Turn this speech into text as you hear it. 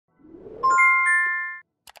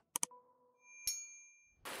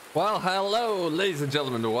Well, hello, ladies and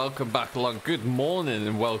gentlemen, and welcome back along. Good morning,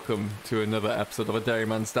 and welcome to another episode of A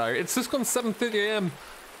Dairyman's Diary. It's just gone 7:30 AM.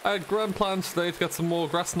 I had grand plans today to get some more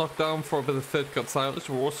grass knocked down for a bit of third cut silage.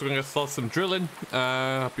 We're also going to start some drilling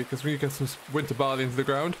because we need to get some winter barley into the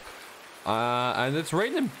ground. And it's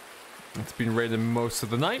raining. It's been raining most of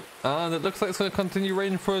the night, and it looks like it's going to continue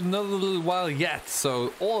raining for another little while yet.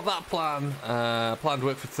 So all of that planned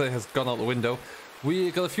work for today has gone out the window.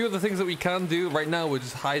 We got a few other things that we can do. Right now we're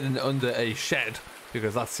just hiding under a shed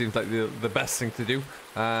because that seems like the best thing to do.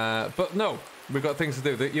 But no, we've got things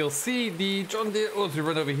to do. You'll see the John Deere, as we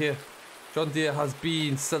run over here, John Deere has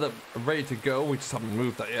been set up ready to go. We just haven't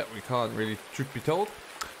moved that yet. We can't really, truth be told.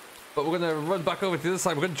 But we're going to run back over to the other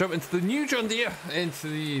side. We're going to jump into the new John Deere, into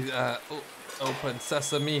the open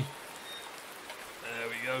sesame. There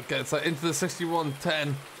we go. Get inside into the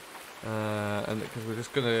 6110. And because we're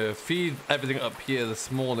just going to feed everything up here this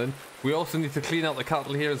morning. We also need to clean out the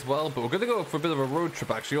cattle here as well, but we're going to go for a bit of a road trip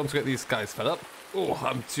actually. Once we get these guys fed up. Oh,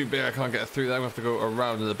 I'm too big, I can't get through there. We have to go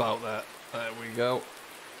around and about there. There we go.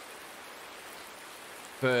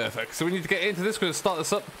 Perfect. So we need to get into this. We're going to start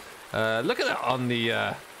this up. Look at that on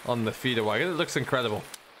the feeder wagon. It looks incredible.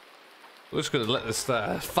 We're just going to let this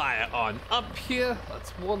fire on up here.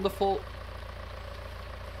 That's wonderful.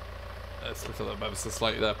 Let's lift it up ever so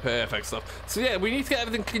slightly there. Perfect stuff. So yeah, we need to get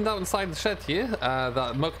everything cleaned out inside the shed here.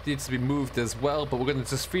 That muck needs to be moved as well, but we're going to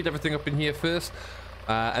just feed everything up in here first.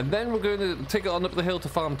 And then we're going to take it on up the hill to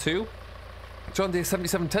farm 2. John Deere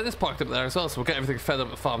 7710 is parked up there as well, so we'll get everything fed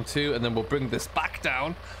up at farm 2, and then we'll bring this back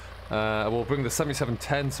down. We'll bring the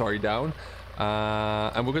 7710, sorry, down.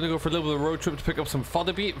 And we're going to go for a little bit of a road trip to pick up some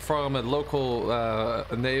fodder beet from a local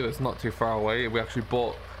neighbour. It's not too far away. We actually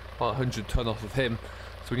bought about 100 ton off of him.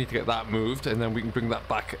 So we need to get that moved, and then we can bring that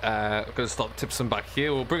back. We're going to start tipsing back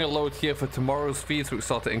here. We'll bring a load here for tomorrow's feed, so we'll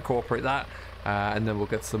start to incorporate that. And then we'll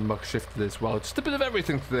get some muck shifted as well. Just a bit of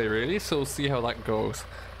everything today, really, so we'll see how that goes.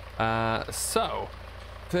 So,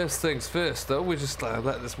 first things first, though, we just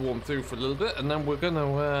let this warm through for a little bit, and then we're going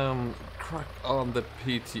to crack on the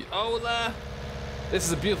PTO there. This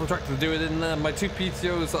is a beautiful tractor to do it in there. My two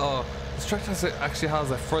PTOs are... This tractor actually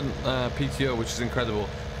has a front PTO, which is incredible.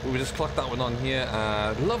 We just clocked that one on here.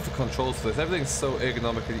 Love the controls for this. Everything's so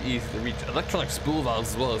ergonomically easy to reach. Electronic spool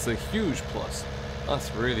valves as well is a huge plus.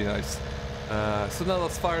 That's really nice. So now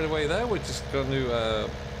that's fired away there. We're just going to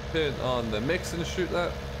turn on the mix and shoot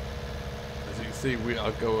that. As you can see, we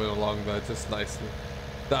are going along there just nicely.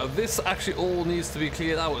 Now this actually all needs to be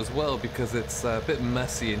cleared out as well because it's a bit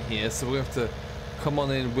messy in here. So we have to come on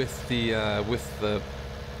in with the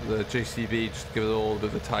JCB just to give it all a bit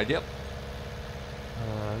of a tidy up.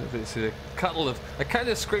 See the cattle I kind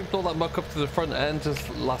of scraped all that muck up to the front end just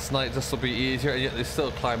last night just to be easier, and yet they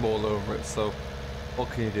still climb all over it. So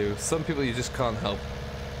what can you do? Some people you just can't help.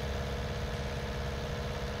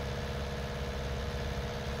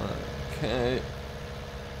 Okay.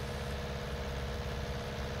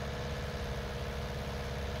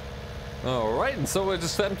 Alright, and so we're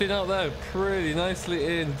just emptying out there pretty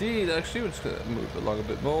nicely indeed. Actually, we're just going to move along a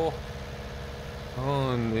bit more.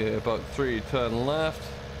 Only about 3 turn left.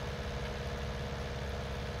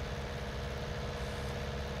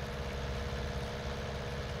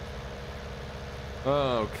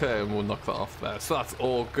 Okay, and we'll knock that off there. So that's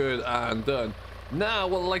all good and done. Now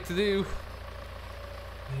what I'd like to do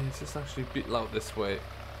is just actually beat out this way.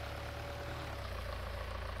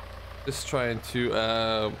 Just trying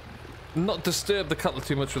to not disturb the cattle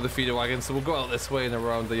too much with the feeder wagon, so we'll go out this way and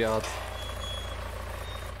around the yard.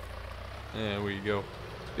 There we go.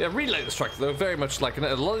 Yeah, really like this tractor though, very much liking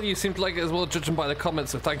it. A lot of you seem to like it as well, judging by the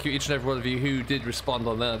comments, so thank you each and every one of you who did respond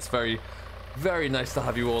on that. It's very, very nice to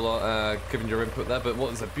have you all giving your input there. But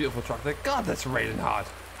what is a beautiful tractor. God, that's raining hard.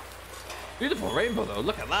 Beautiful rainbow though,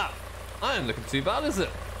 look at that. I ain't looking too bad, is it?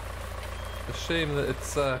 A shame that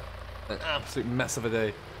it's an absolute mess of a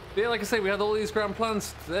day. But yeah, like I say, we had all these grand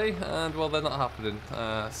plans today, and well, they're not happening.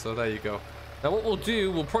 So there you go. Now what we'll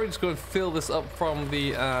do, we'll probably just go and fill this up from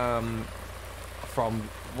the from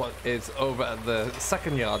what is over at the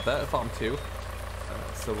second yard there at farm 2.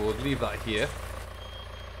 So we'll leave that here,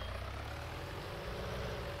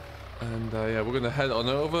 and yeah, we're gonna head on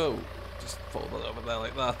over. Just fold that over there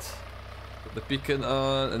like that. Put the beacon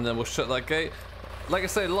on, and then we'll shut that gate. Like I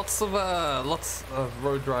say, lots of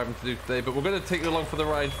road driving to do today, but we're going to take you along for the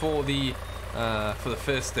ride for the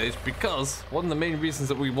first stage, because one of the main reasons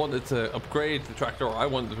that we wanted to upgrade the tractor, or I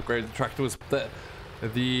wanted to upgrade the tractor, was that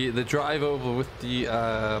the drive over with the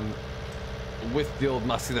old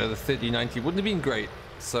Massey there, the 3090, wouldn't have been great.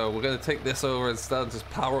 So we're going to take this over instead and just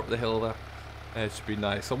power up the hill there. It should be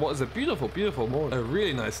nice. So what is a beautiful, beautiful morning. A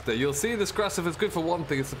really nice day. You'll see this grass, if it's good for one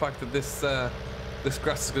thing, it's the fact that this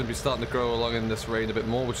grass is going to be starting to grow along in this rain a bit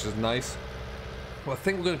more, which is nice. Well, I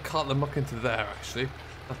think we're going to cart the muck into there, actually.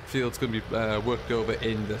 That field's going to be worked over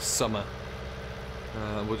in the summer.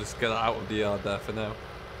 We'll just get it out of the yard there for now.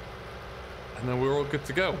 And then we're all good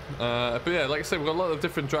to go. But yeah, like I said, we've got a lot of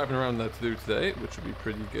different driving around there to do today, which will be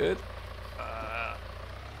pretty good.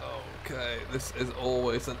 Okay, this is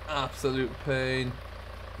always an absolute pain.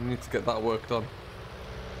 We need to get that worked on.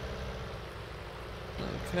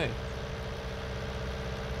 Okay.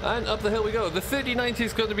 And up the hill we go. The 3090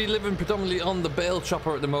 is going to be living predominantly on the bale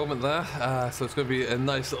chopper at the moment there. So it's going to be a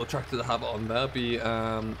nice little tractor to have on there. Be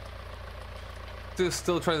just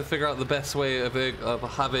still trying to figure out the best way of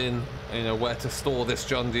having, you know, where to store this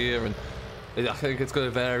John Deere, and I think it's going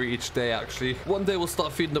to vary each day actually. One day we'll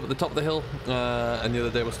start feeding up at the top of the hill, and the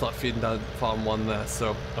other day we'll start feeding down farm 1 there.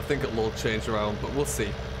 So I think it'll all change around, but we'll see.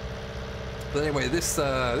 But anyway, this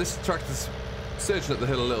tractor's surging up the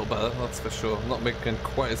hill a little better, that's for sure. I'm not making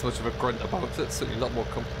quite as much of a grunt about it, certainly a lot more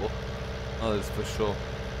comfortable. That is for sure.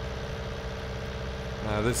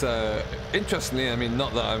 Interestingly, I mean,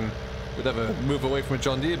 not that I would ever move away from a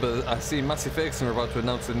John Deere, but I see Massey Ferguson are about to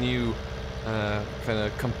announce a new kind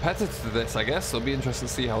of competitor to this, I guess. So it'll be interesting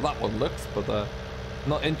to see how that one looks, but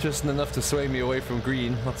not interesting enough to sway me away from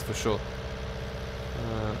green, that's for sure.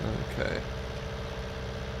 Okay.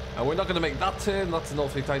 And we're not going to make that turn. That's an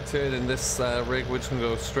awfully tight turn in this rig. We're just going to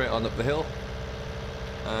go straight on up the hill,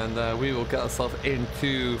 and we will get ourselves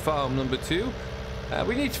into farm number 2.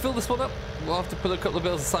 We need to fill this one up. We'll have to put a couple of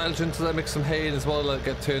bales of silage into there, mix some hay in as well, let it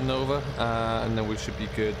get turned over, and then we should be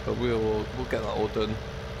good. But we'll get that all done.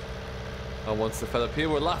 And once they're fed up here,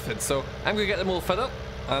 we're laughing. So I'm going to get them all fed up,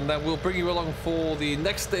 and then we'll bring you along for the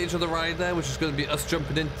next stage of the ride there, which is going to be us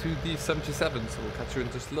jumping into the 77. So we'll catch you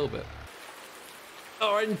in just a little bit.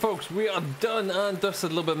 Alright folks, we are done and dusted.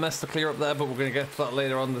 A little bit of mess to clear up there, but we're going to get to that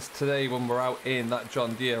later on today when we're out in that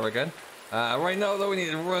John Deere again. Right now though, we need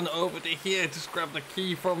to run over to here, just grab the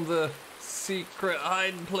key from the secret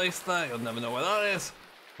hiding place there, you'll never know where that is,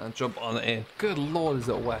 and jump on it in. Good lord, is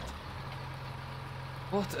it wet.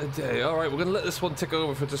 What a day. Alright, we're going to let this one tick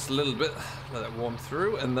over for just a little bit, let it warm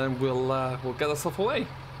through, and then we'll get ourselves away.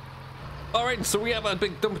 Alright, so we have a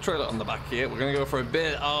big dumper trailer on the back here. We're going to go for a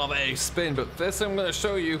bit of a spin, but first thing I'm going to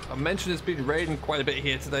show you, I mentioned it's been raining quite a bit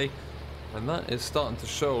here today, and that is starting to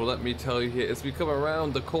show, let me tell you here, as we come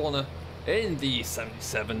around the corner in the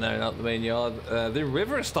 77 now out the main yard. The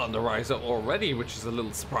river is starting to rise up already, which is a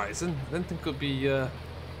little surprising. I didn't think it would be it'd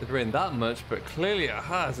rain that much, but clearly it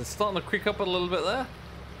has. It's starting to creak up a little bit there.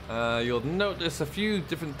 You'll notice a few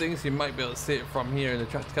different things. You might be able to see it from here in the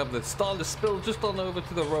tractor cab. It's starting to spill just on over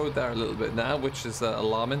to the road there a little bit now, which is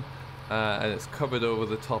alarming. And it's covered over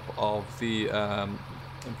the top of the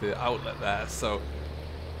outlet there, so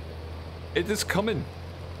it is coming.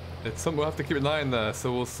 It's something we'll have to keep an eye on there,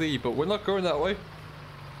 so we'll see. But we're not going that way.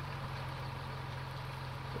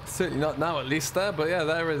 Certainly not now, at least there. But yeah,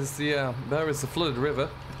 there is the flooded river.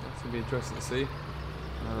 That's gonna be interesting to see.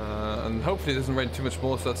 And hopefully it doesn't rain too much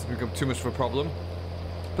more, so that doesn't become too much of a problem.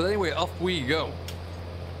 But anyway, off we go.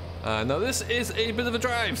 Now this is a bit of a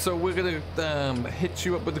drive, so we're gonna hit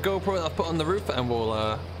you up with the GoPro that I've put on the roof, and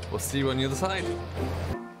we'll see you on the other side.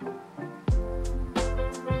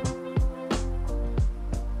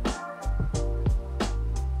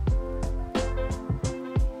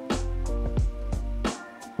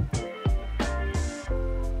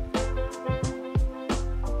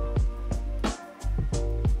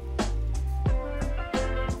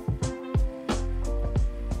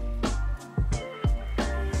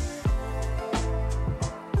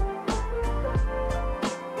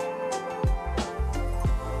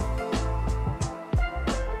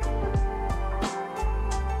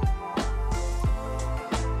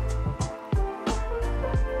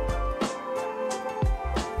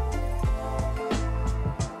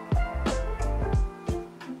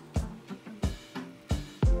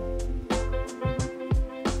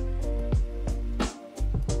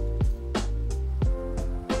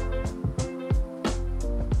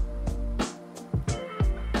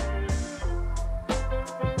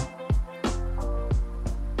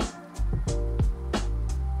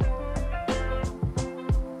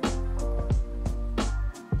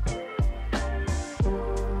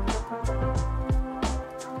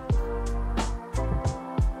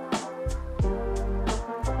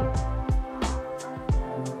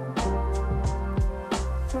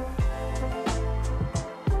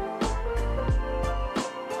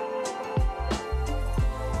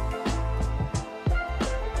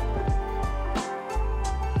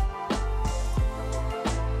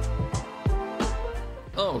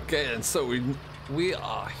 Okay, and so we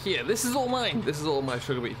are here. This is all mine. This is all my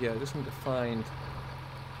sugar beet here. I just need to find.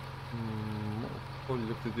 What we'll probably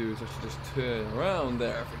look to do is actually just turn around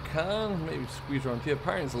there if we can. Maybe squeeze around here.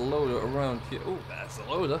 Apparently, there's a loader around here. Oh, that's a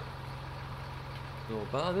loader.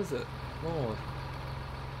 Not bad, is it? Lord.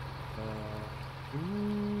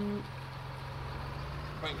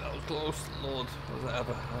 Right, that was close. Lord, was that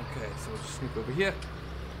ever? Okay, so we'll just sneak over here.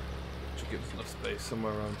 Should give us enough space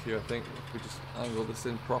somewhere around here, I think, if we just angle this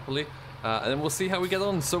in properly. And then we'll see how we get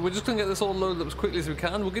on. So we're just going to get this all loaded up as quickly as we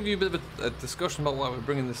can. We'll give you a bit of a discussion about why we're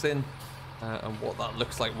bringing this in and what that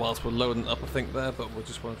looks like whilst we're loading up, I think, there. But we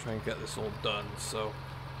just want to try and get this all done. So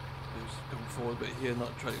just come forward a bit here,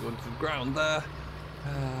 not try to go into the ground there.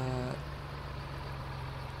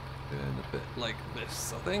 Doing a bit like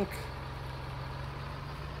this, I think.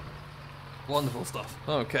 Wonderful stuff.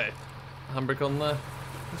 Okay, handbrake on there.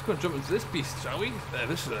 Let's go and jump into this beast, shall we? There,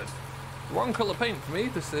 this is a wrong colour paint for me.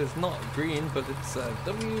 This is not green, but it's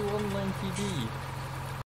W190D.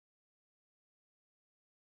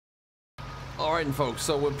 Alright, folks,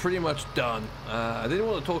 so we're pretty much done. I didn't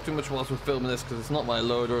want to talk too much whilst we're filming this because it's not my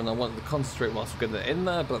loader and I wanted to concentrate whilst we're getting it in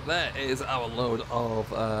there, but there is our load of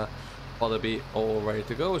fodder beet all ready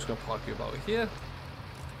to go. We're just going to park you about here.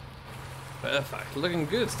 Perfect, looking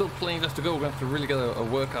good. Still plenty left to go. We're going to have to really get a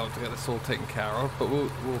workout to get this all taken care of, but we'll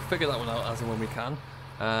figure that one out as and when we can.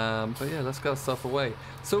 But yeah, let's get our stuff away.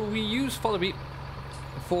 So we use fodder beet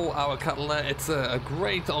for our cattle there. It's a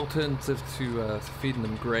great alternative to feeding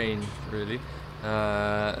them grain, really.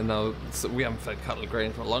 And now so we haven't fed cattle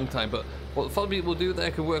grain for a long time, but what fodder beet will do there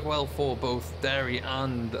can work well for both dairy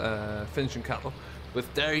and finishing cattle.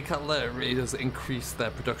 With dairy cattle there, it really does increase their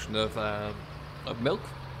production of milk.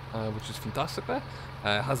 Which is fantastic there.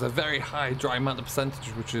 Has a very high dry matter percentage,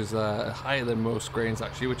 which is higher than most grains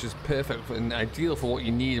actually, which is perfect and ideal for what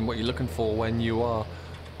you need and what you're looking for when you are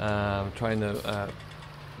trying to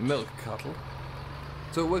milk cattle.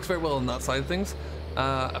 So it works very well on that side of things.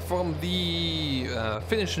 From the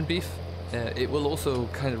finishing beef, it will also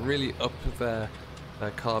kind of really up their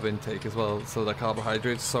carb intake as well, so their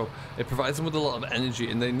carbohydrates, so it provides them with a lot of energy,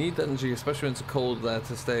 and they need energy, especially when it's cold there,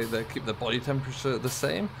 to stay there, keep their body temperature the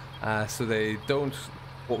same. So they don't,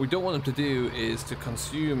 what we don't want them to do is to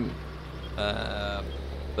consume their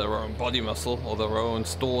own body muscle or their own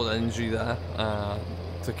stored energy there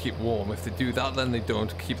to keep warm. If they do that, then they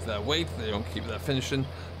don't keep their weight, they don't keep their finishing,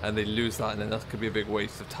 and they lose that, and then that could be a big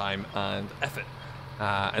waste of time and effort.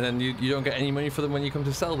 And then you don't get any money for them when you come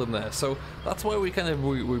to sell them there. So that's why we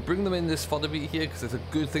bring them in this fodder beet here, because it's a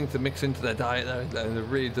good thing to mix into their diet there, and it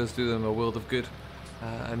really does do them a world of good,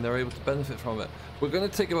 and they're able to benefit from it. We're going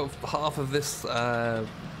to take about half of this pile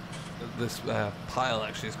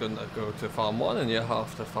actually is going to go to farm 1 and the other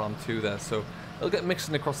half to farm 2 there, so it'll get mixed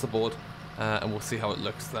in across the board, and we'll see how it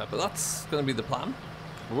looks there. But that's going to be the plan.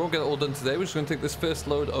 We won't get it all done today. We're just going to take this first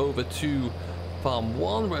load over to farm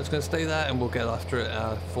 1 where it's going to stay there, and we'll get after it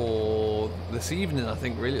for this evening. I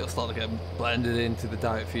think really it'll start to get blended into the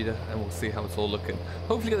diet feeder, and we'll see how it's all looking.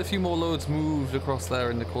 Hopefully get a few more loads moved across there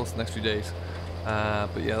in the course of the next few days.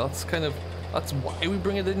 But yeah, that's why we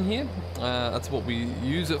bring it in here. That's what we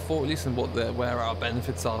use it for, at least, and where our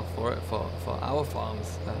benefits are for it, for our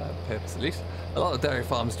farm's purpose at least. A lot of dairy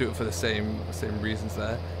farms do it for the same reasons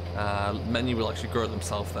there. Many will actually grow it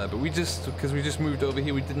themselves there, but because we just moved over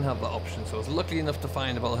here, we didn't have that option, so I was lucky enough to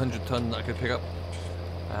find about 100 ton that I could pick up,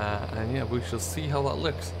 and yeah, we shall see how that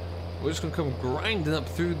looks. We're just going to come grinding up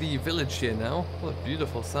through the village here now. What a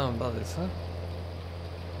beautiful sound that is, huh?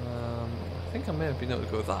 I think I may have been able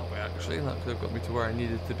to go that way actually, and that could have got me to where I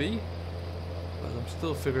needed to be, but I'm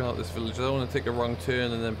still figuring out this village. I don't want to take a wrong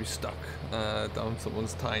turn and then be stuck down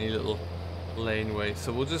someone's tiny little laneway,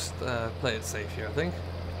 so we'll just play it safe here, I think.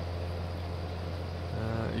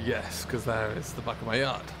 Yes, because there is the back of my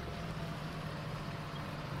yard.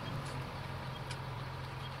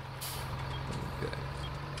 Okay.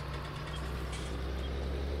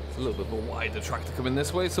 It's a little bit more wider tractor coming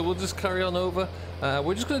this way, so we'll just carry on over.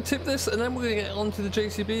 We're just going to tip this, and then we're going to get onto the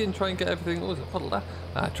JCB and try and get everything. Oh, there's a puddle there.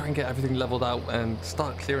 Try and get everything leveled out and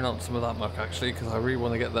start clearing out some of that muck actually, because I really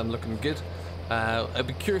want to get them looking good. I'd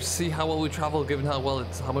be curious to see how well we travel, given how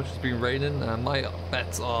much it's been raining. My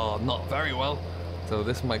bets are not very well. So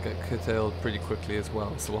this might get curtailed pretty quickly as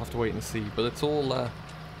well, so we'll have to wait and see. But it's all,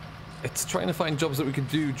 it's trying to find jobs that we can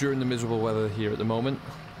do during the miserable weather here at the moment.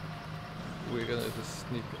 We're going to just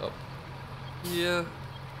sneak up here.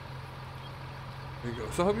 There we go.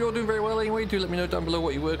 So I hope you're all doing very well anyway. Do let me know down below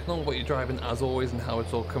what you're working on, what you're driving as always, and how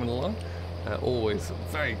it's all coming along. Always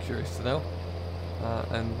very curious to know.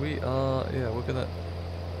 And we are, yeah, we're going to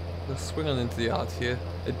Let's swing on into the yard here.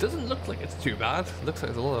 It doesn't look like it's too bad. It looks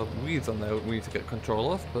like there's a lot of weeds on there we need to get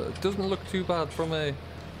control of, but it doesn't look too bad from a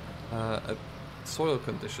soil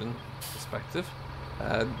condition perspective.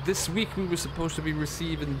 This week we were supposed to be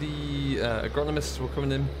receiving the agronomists who were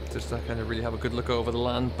coming in just to kind of really have a good look over the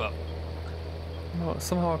land, but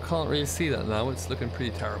somehow I can't really see that now. It's looking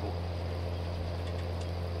pretty terrible.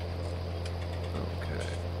 Okay.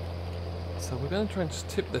 So we're going to try and just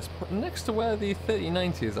tip this next to where the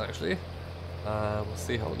 3090 is actually. We'll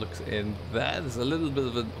see how it looks in there. There's a little bit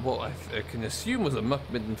of a, what I can assume was a muck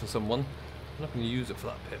midden for someone. I'm not going to use it for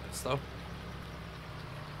that purpose though.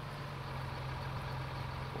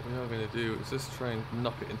 What we are going to do is just try and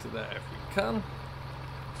knock it into there if we can.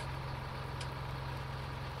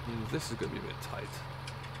 This is going to be a bit tight.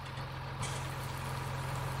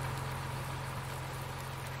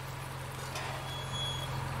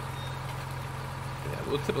 Yeah,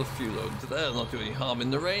 we'll tip a few loads there, not do any harm in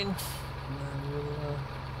the rain. And then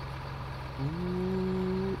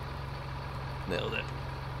we'll nailed it.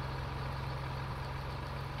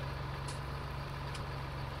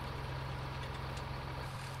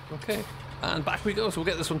 Okay, and back we go. So we'll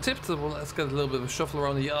get this one tipped. So let's get a little bit of a shuffle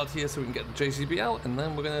around the yard here so we can get the JCB out, and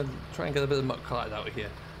then we're going to try and get a bit of muck card out here.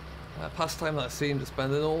 Pastime that I seem to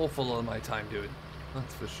spend an awful lot of my time doing,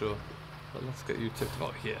 that's for sure. But let's get you tipped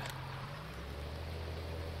about here.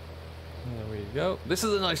 There we go. This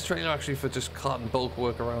is a nice trailer actually for just cart and bulk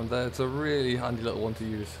work around there. It's a really handy little one to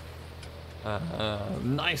use.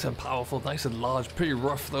 Nice and powerful, nice and large, pretty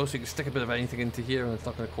rough though, so you can stick a bit of anything into here and it's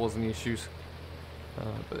not going to cause any issues.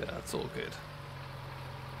 But yeah, that's all good.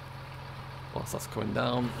 Whilst that's coming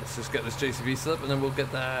down, let's just get this JCB set up and then we'll get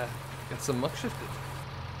some muck shifted.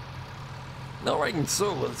 Alright,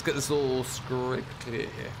 so let's get this all scraped clear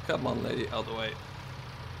here. Come on lady, out the way.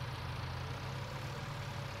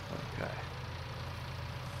 Okay.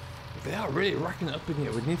 They are really racking it up in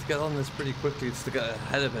here. We need to get on this pretty quickly just to get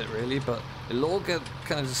ahead of it really, but it'll all get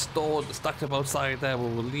kind of just stored, stacked up outside there. We'll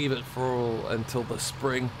leave it until the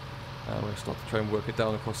spring. We'll start to try and work it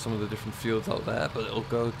down across some of the different fields out there, but it'll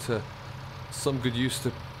go to some good use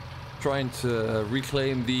to trying to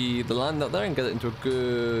reclaim the land out there and get it into a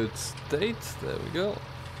good state. There we go.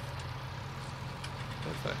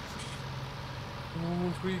 Perfect.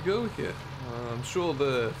 On we go here. I'm sure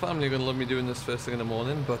the family are going to love me doing this first thing in the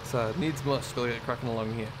morning, but needs must. Gotta get cracking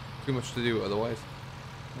along here. Too much to do otherwise.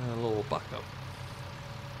 A little backup.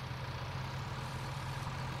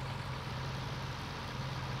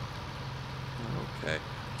 Okay.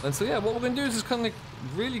 And so yeah, what we're going to do is just kind of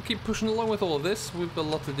really keep pushing along with all of this. We've got a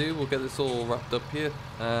lot to do. We'll get this all wrapped up here,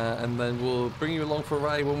 and then we'll bring you along for a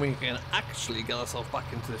ride when we can actually get ourselves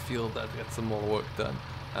back into the field there to get some more work done.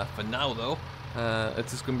 For now though,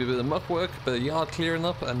 it's just going to be a bit of muck work, a bit of yard clearing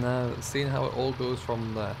up, and seeing how it all goes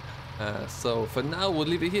from there. So for now, we'll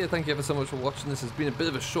leave it here. Thank you ever so much for watching. This has been a bit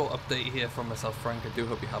of a short update here from myself, Frank. I do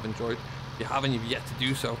hope you have enjoyed. If you haven't, you've yet to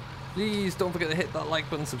do so. Please don't forget to hit that like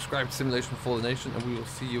button, subscribe to Simulation for the Nation, and we will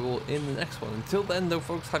see you all in the next one. Until then though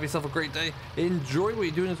folks, have yourself a great day, enjoy what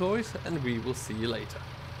you're doing as always, and we will see you later.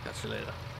 Catch you later.